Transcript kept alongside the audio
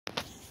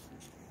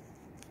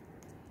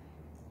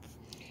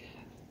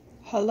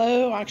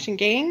Hello, auction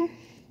gang.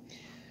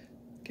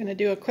 Gonna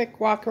do a quick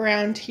walk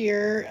around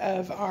here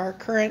of our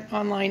current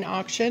online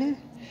auction.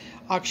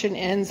 Auction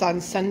ends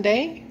on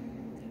Sunday,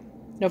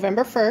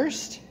 November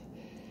 1st,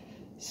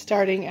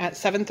 starting at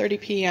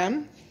 7:30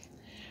 p.m.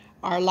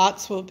 Our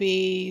lots will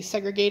be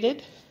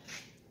segregated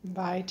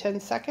by 10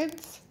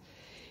 seconds.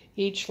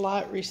 Each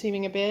lot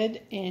receiving a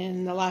bid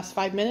in the last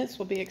 5 minutes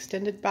will be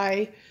extended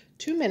by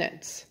 2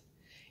 minutes.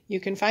 You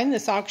can find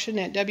this auction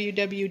at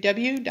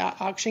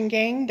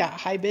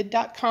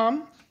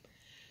www.auctiongang.highbid.com.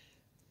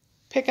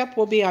 Pickup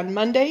will be on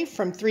Monday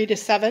from 3 to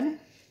 7.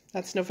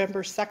 That's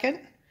November 2nd.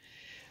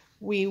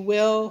 We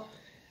will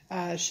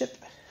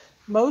ship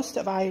most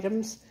of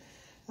items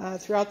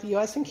throughout the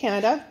U.S. and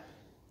Canada.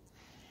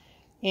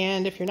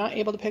 And if you're not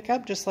able to pick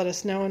up, just let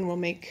us know and we'll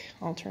make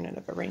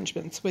alternative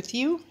arrangements with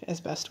you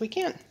as best we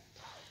can.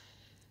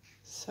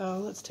 So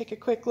let's take a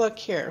quick look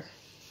here.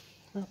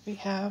 What we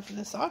have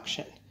this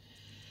auction.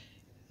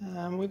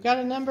 We've got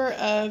a number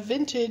of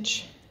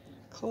vintage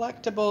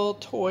collectible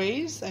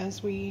toys,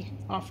 as we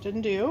often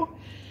do.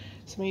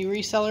 Some of you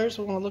resellers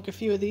will want to look a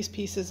few of these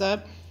pieces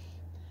up.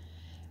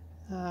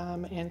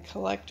 And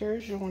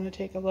collectors, you'll want to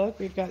take a look.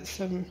 We've got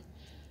some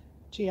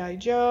G.I.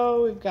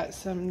 Joe. We've got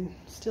some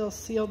still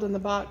sealed in the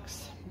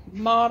box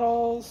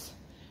models.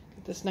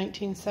 Got this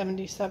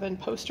 1977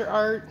 poster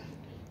art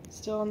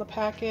still in the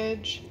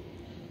package.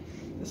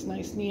 This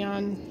nice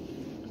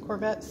neon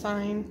Corvette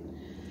sign.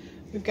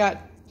 We've got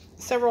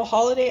several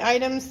holiday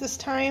items this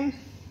time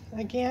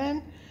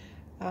again.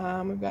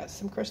 We've got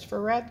some Christopher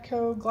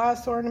Radko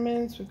glass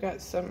ornaments. We've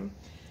got some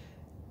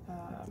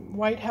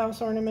White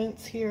House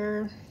ornaments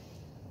here.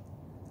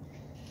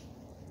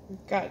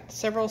 We've got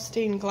several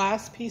stained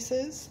glass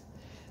pieces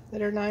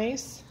that are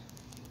nice.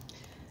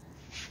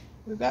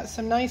 We've got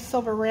some nice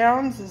silver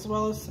rounds as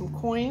well as some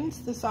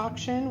coins this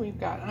auction. We've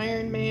got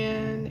Iron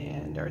Man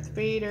and Darth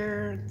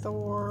Vader,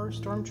 Thor,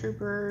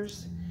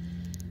 Stormtroopers,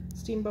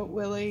 Steamboat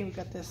Willie. We've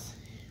got this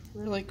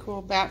really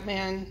cool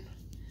Batman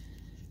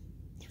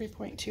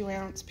 3.2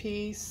 ounce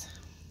piece.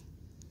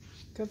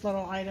 Good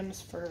little items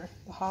for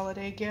the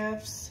holiday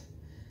gifts.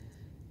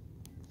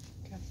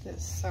 Got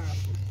this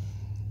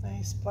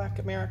nice black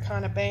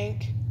Americana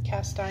bank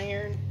cast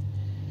iron.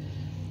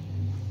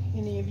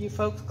 Any of you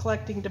folks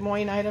collecting Des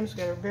Moines items,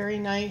 we've got a very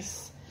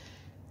nice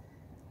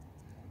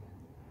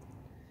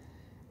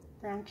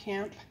Brown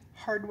Camp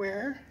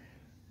hardware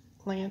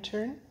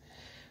lantern.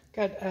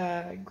 Got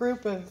a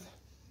group of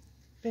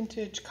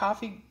vintage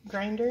coffee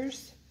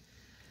grinders.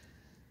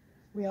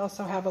 We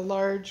also have a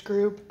large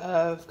group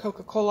of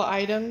Coca-Cola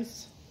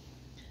items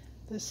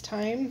this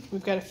time.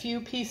 We've got a few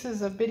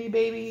pieces of Bitty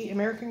Baby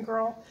American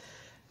Girl,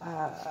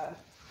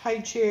 high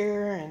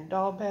chair and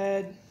doll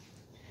bed.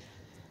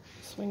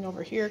 Swing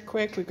over here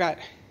quick. We've got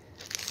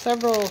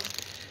several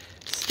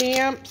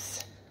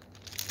stamps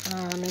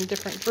in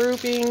different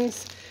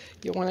groupings.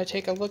 You'll want to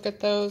take a look at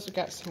those. We've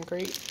got some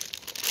great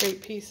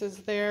pieces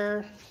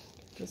there.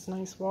 This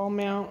nice wall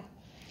mount.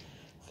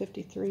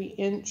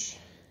 53-inch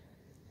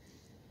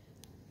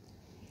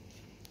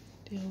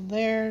deal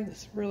there.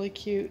 This really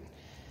cute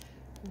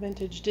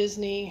vintage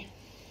Disney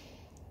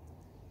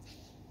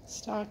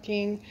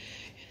stocking.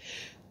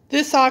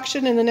 This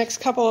auction and the next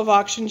couple of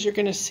auctions, you're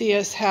going to see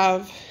us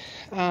have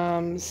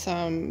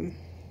some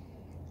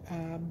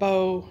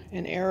bow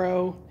and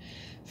arrow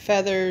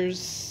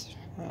feathers,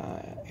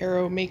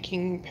 arrow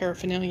making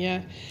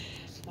paraphernalia.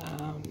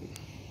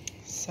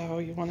 So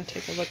you want to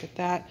take a look at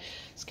that.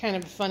 It's kind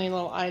of a funny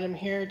little item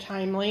here,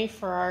 timely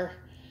for our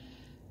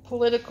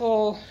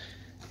political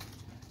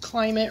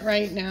climate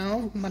right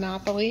now.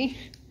 Monopoly.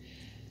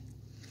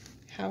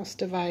 House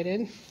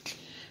divided.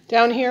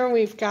 Down here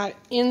we've got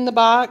in the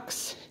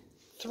box,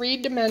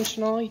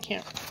 3-dimensional. You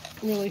can't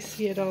really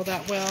see it all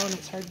that well, and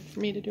it's hard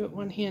for me to do it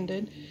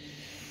one-handed.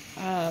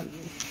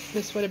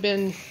 This would have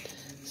been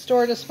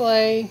store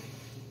display,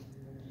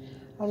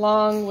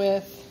 along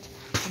with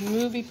the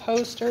movie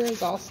poster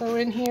is also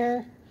in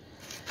here.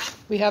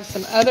 We have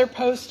some other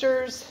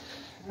posters,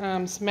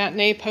 some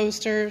matinee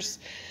posters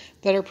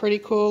that are pretty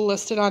cool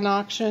listed on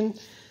auction.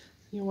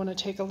 You want to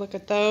take a look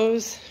at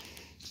those.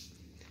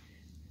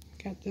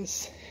 Got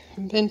this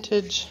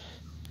vintage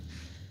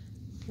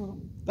little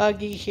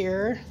buggy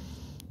here.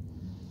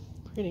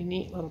 Pretty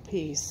neat little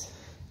piece.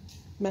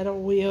 Metal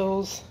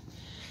wheels,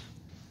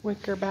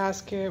 wicker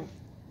basket,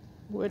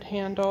 wood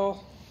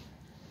handle.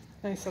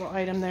 Nice little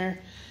item there.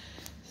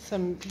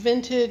 Some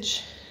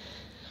vintage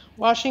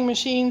washing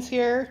machines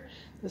here.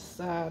 This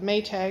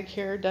Maytag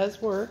here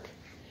does work.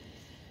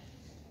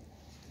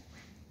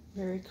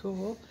 Very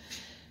cool.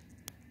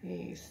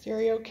 A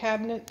stereo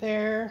cabinet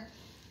there.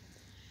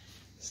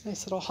 This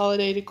nice little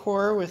holiday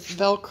decor with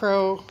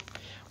Velcro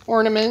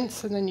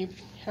ornaments, and then you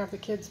have the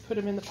kids put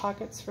them in the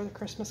pockets for the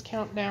Christmas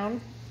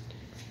countdown.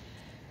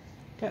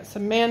 Got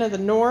some Man of the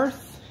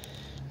North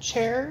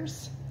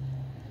chairs.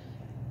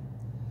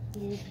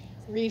 You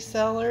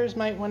resellers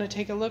might want to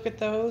take a look at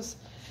those.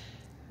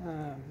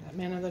 That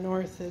Man of the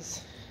North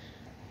is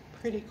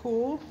pretty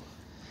cool.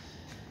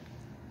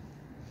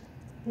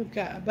 We've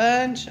got a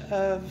bunch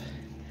of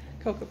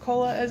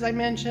Coca-Cola, as I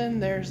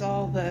mentioned. There's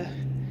all the,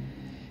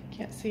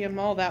 can't see them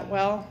all that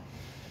well,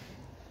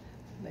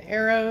 the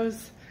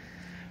arrows.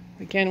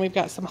 Again, we've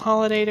got some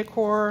holiday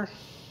decor.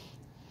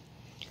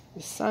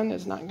 The sun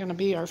is not going to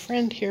be our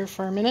friend here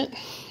for a minute.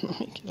 Let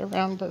me get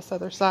around this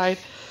other side.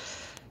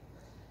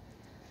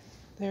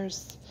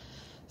 There's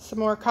some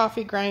more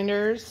coffee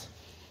grinders.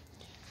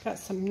 Got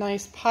some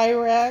nice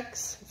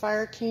Pyrex,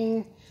 Fire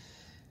King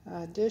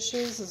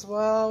dishes as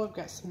well. We've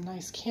got some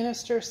nice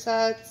canister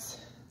sets.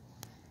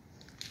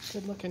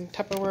 Good looking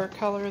Tupperware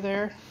color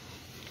there.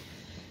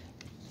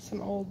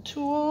 Some old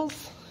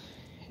tools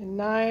and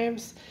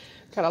knives.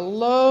 Got a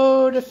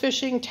load of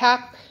fishing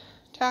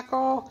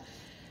tackle,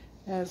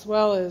 as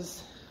well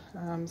as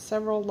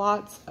several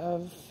lots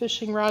of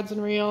fishing rods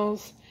and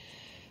reels,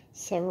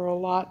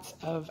 several lots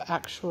of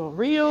actual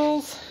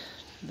reels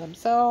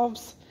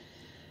themselves.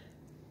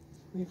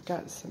 We've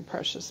got some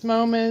Precious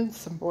Moments,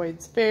 some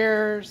Boyd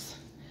Spares,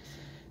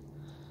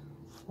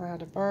 a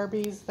lot of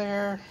Barbies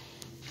there.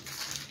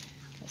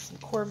 Got some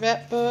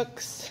Corvette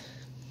books,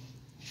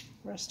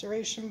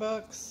 restoration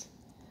books,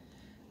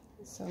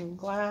 some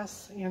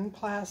glass and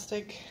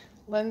plastic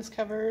lens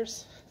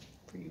covers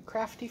for you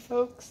crafty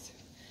folks.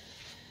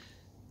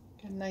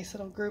 Got a nice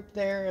little group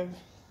there of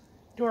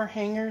door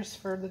hangers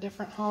for the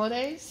different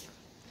holidays.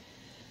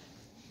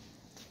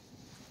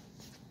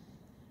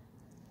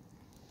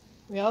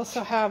 We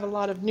also have a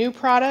lot of new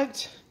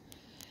product,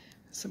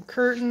 some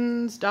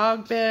curtains,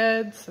 dog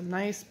beds, some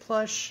nice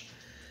plush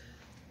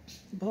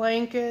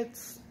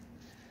blankets,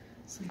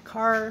 some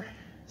car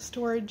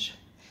storage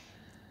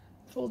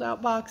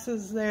fold-out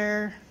boxes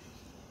there,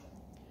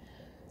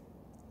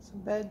 some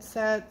bed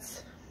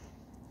sets,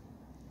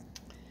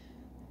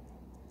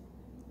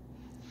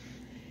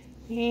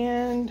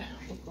 and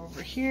we'll go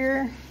over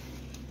here.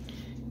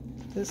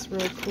 This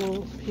really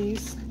cool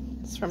piece.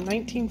 It's from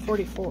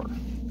 1944.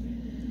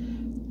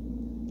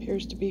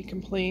 Appears to be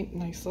complete.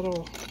 Nice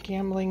little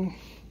gambling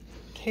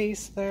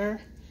case there.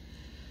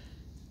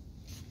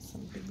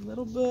 Some big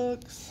little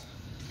books,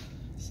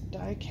 some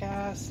die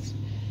cast,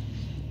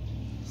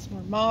 some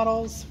more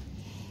models,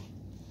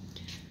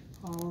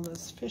 all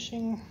this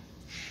fishing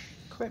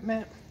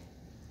equipment.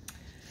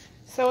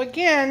 So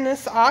again,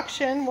 this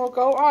auction will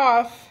go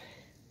off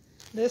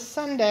this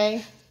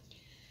Sunday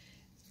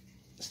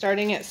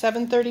starting at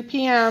 7:30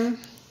 p.m.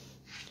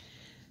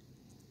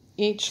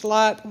 Each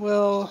lot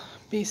will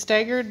be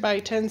staggered by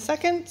 10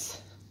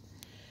 seconds,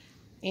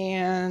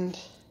 and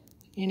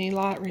any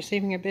lot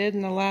receiving a bid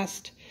in the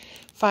last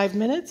 5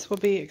 minutes will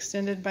be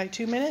extended by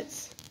 2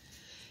 minutes.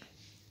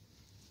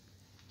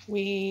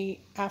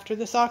 After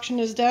this auction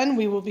is done,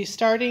 we will be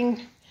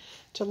starting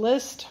to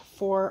list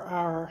for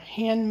our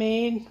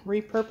handmade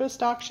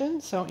repurposed auction.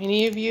 So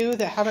any of you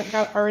that haven't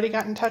already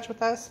got in touch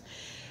with us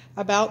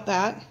about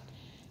that,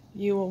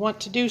 you will want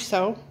to do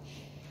so.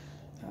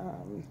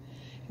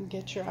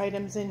 Get your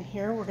items in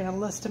here. We're going to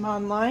list them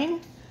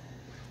online.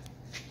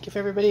 Give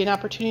everybody an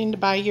opportunity to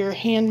buy your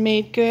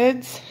handmade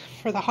goods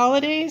for the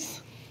holidays.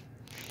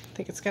 I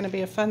think it's going to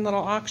be a fun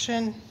little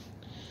auction.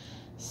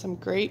 Some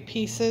great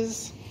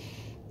pieces.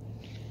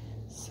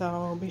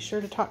 So be sure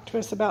to talk to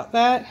us about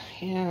that,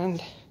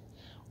 and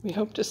we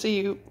hope to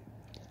see you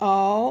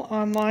all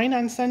online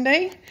on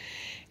Sunday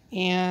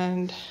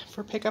and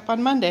for pickup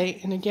on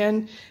Monday. And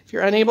again, if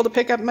you're unable to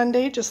pick up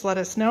Monday, just let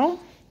us know.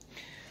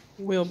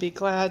 We'll be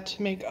glad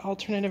to make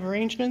alternative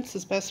arrangements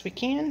as best we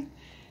can,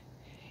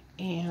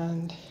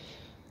 and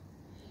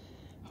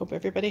hope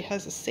everybody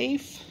has a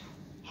safe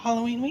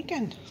Halloween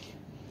weekend.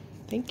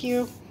 Thank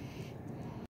you.